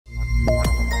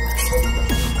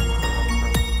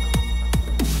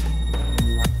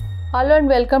Hello and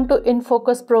welcome to In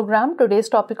Focus program. Today's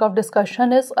topic of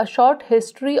discussion is a short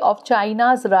history of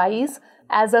China's rise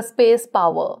as a space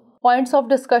power. Points of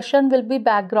discussion will be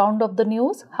background of the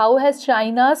news. How has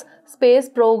China's space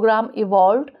program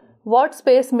evolved? What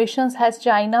space missions has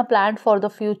China planned for the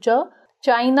future?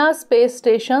 China's space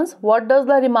stations. What does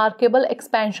the remarkable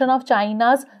expansion of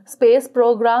China's space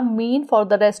program mean for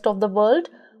the rest of the world?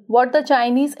 What the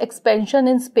Chinese expansion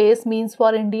in space means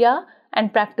for India?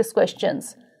 And practice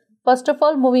questions. First of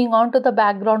all, moving on to the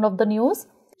background of the news.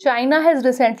 China has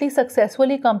recently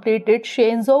successfully completed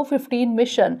Shenzhou 15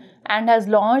 mission and has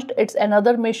launched its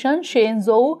another mission,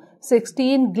 Shenzhou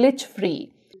 16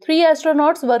 glitch-free. 3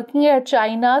 astronauts working at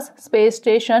China's space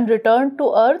station returned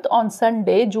to Earth on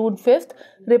Sunday, June 5th,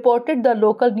 reported the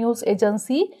local news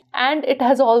agency, and it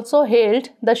has also hailed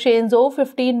the Shenzhou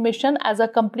 15 mission as a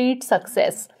complete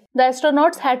success. The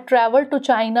astronauts had traveled to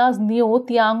China's new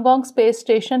Tiangong space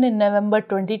station in November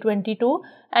 2022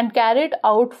 and carried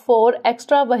out 4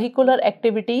 extravehicular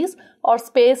activities or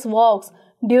spacewalks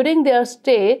during their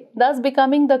stay, thus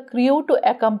becoming the crew to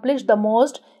accomplish the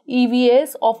most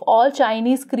EVAs of all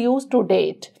Chinese crews to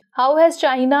date. How has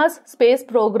China's space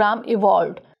program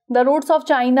evolved? The roots of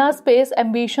China's space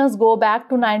ambitions go back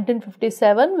to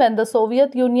 1957 when the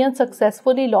Soviet Union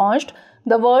successfully launched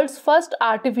the world's first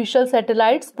artificial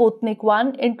satellite Sputnik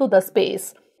 1 into the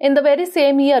space. In the very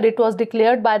same year, it was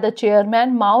declared by the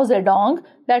chairman Mao Zedong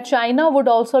that China would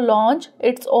also launch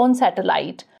its own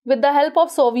satellite. With the help of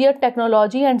Soviet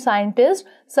technology and scientists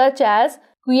such as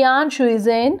Qian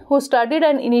Shuizhen, who studied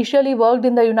and initially worked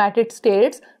in the United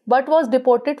States but was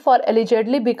deported for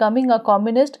allegedly becoming a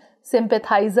communist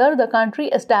sympathizer, the country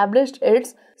established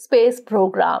its space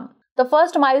program. The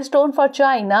first milestone for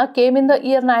China came in the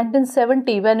year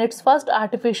 1970 when its first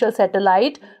artificial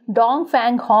satellite,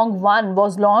 Dongfang Hong-1,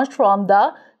 was launched from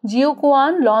the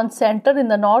Jiuquan Launch Center in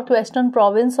the northwestern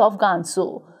province of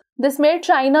Gansu. This made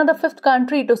China the 5th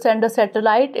country to send a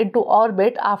satellite into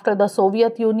orbit after the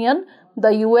Soviet Union,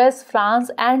 the US, France,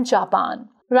 and Japan.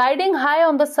 Riding high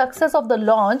on the success of the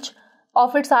launch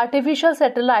of its artificial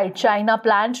satellite, China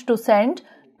planned to send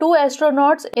 2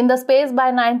 astronauts in the space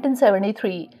by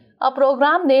 1973. A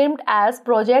program named as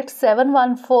Project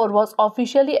 714 was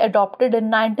officially adopted in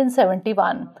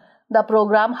 1971. The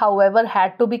program, however,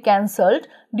 had to be cancelled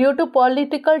due to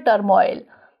political turmoil.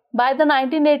 By the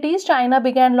 1980s, China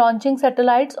began launching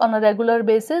satellites on a regular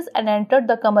basis and entered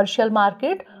the commercial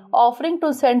market, offering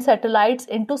to send satellites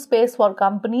into space for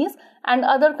companies and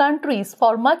other countries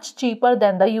for much cheaper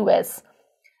than the US.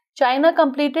 China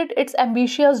completed its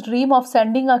ambitious dream of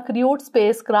sending a crewed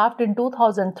spacecraft in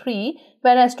 2003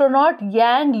 when astronaut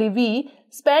Yang Liwei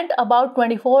spent about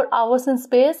 24 hours in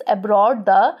space aboard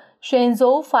the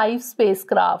Shenzhou 5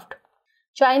 spacecraft.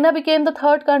 China became the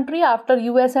 3rd country after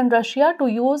US and Russia to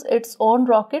use its own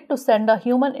rocket to send a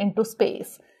human into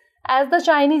space. As the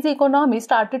Chinese economy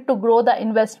started to grow, the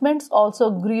investments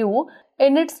also grew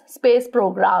in its space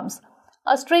programs.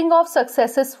 A string of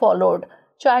successes followed.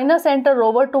 China sent a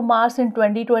rover to Mars in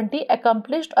 2020,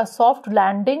 accomplished a soft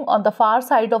landing on the far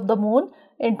side of the moon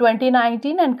in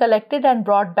 2019 and collected and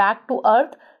brought back to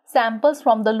Earth samples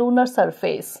from the lunar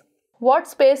surface. What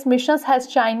space missions has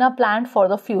China planned for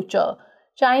the future?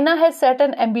 China has set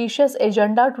an ambitious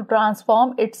agenda to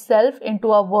transform itself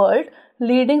into a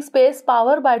world-leading space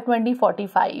power by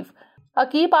 2045. A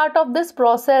key part of this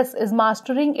process is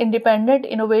mastering independent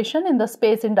innovation in the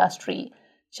space industry.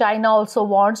 China also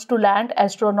wants to land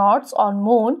astronauts on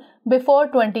Moon before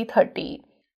 2030.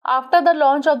 After the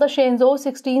launch of the Shenzhou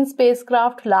 16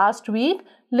 spacecraft last week,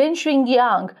 Lin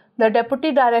Xingyang, the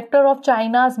deputy director of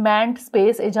China's manned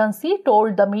space agency,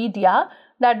 told the media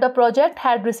that the project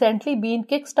had recently been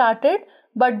kick-started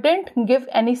but didn't give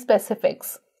any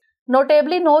specifics.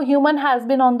 Notably, no human has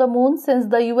been on the moon since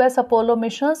the US Apollo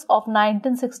missions of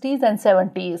 1960s and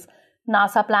 70s.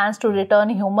 NASA plans to return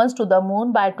humans to the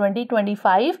moon by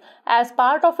 2025 as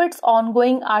part of its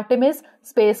ongoing Artemis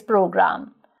space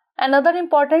program. Another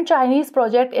important Chinese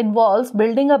project involves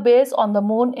building a base on the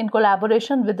moon in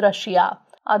collaboration with Russia.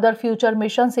 Other future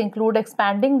missions include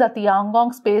expanding the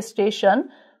Tiangong space station,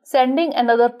 sending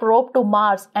another probe to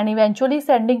Mars, and eventually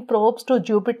sending probes to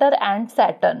Jupiter and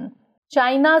Saturn.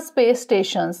 China's space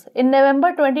stations. In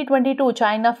November 2022,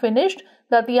 China finished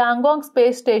the Tiangong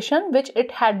space station, which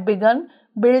it had begun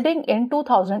building in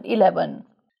 2011.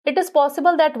 It is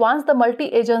possible that once the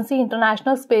multi-agency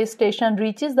International Space Station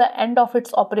reaches the end of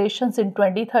its operations in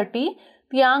 2030,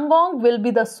 Tiangong will be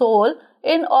the sole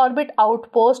in-orbit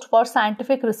outpost for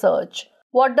scientific research.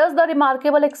 What does the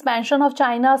remarkable expansion of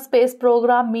China's space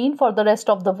program mean for the rest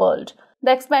of the world?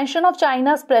 The expansion of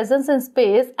China's presence in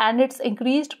space and its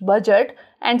increased budget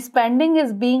and spending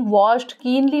is being watched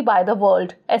keenly by the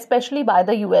world, especially by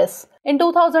the US. In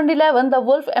 2011, the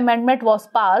Wolf Amendment was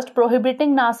passed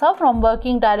prohibiting NASA from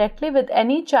working directly with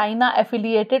any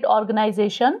China-affiliated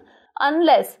organization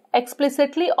unless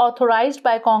explicitly authorized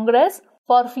by Congress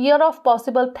for fear of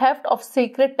possible theft of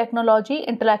secret technology,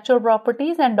 intellectual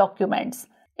properties, and documents.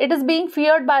 It is being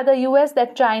feared by the US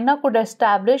that China could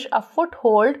establish a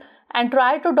foothold and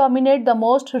try to dominate the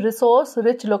most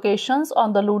resource-rich locations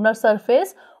on the lunar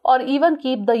surface or even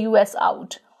keep the US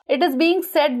out. It is being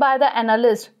said by the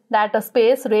analysts that a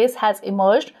space race has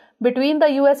emerged between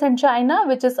the US and China,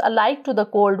 which is alike to the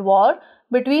Cold War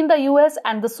between the US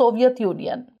and the Soviet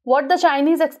Union. What the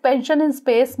Chinese expansion in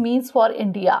space means for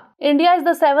India. India is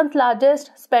the 7th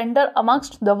largest spender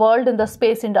amongst the world in the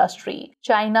space industry.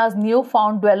 China's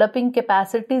newfound developing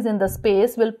capacities in the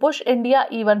space will push India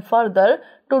even further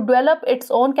to develop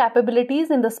its own capabilities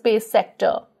in the space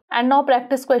sector. And now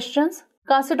practice questions.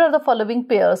 Consider the following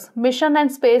pairs: mission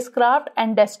and spacecraft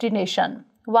and destination.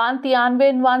 1.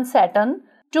 Tianwen 1 Saturn.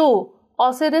 2.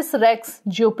 Osiris-Rex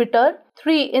Jupiter.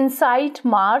 3. Insight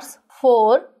Mars.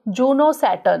 4. Juno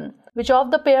Saturn. Which of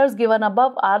the pairs given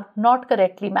above are not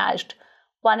correctly matched?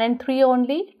 1 and 3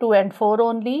 only, 2 and 4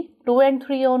 only, 2 and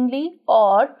 3 only,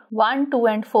 or 1, 2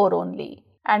 and 4 only?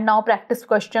 And now practice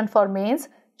question for mains.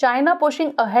 China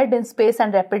pushing ahead in space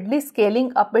and rapidly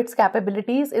scaling up its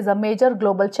capabilities is a major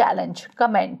global challenge.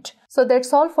 Comment. So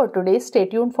that's all for today. Stay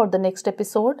tuned for the next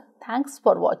episode. Thanks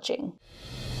for watching.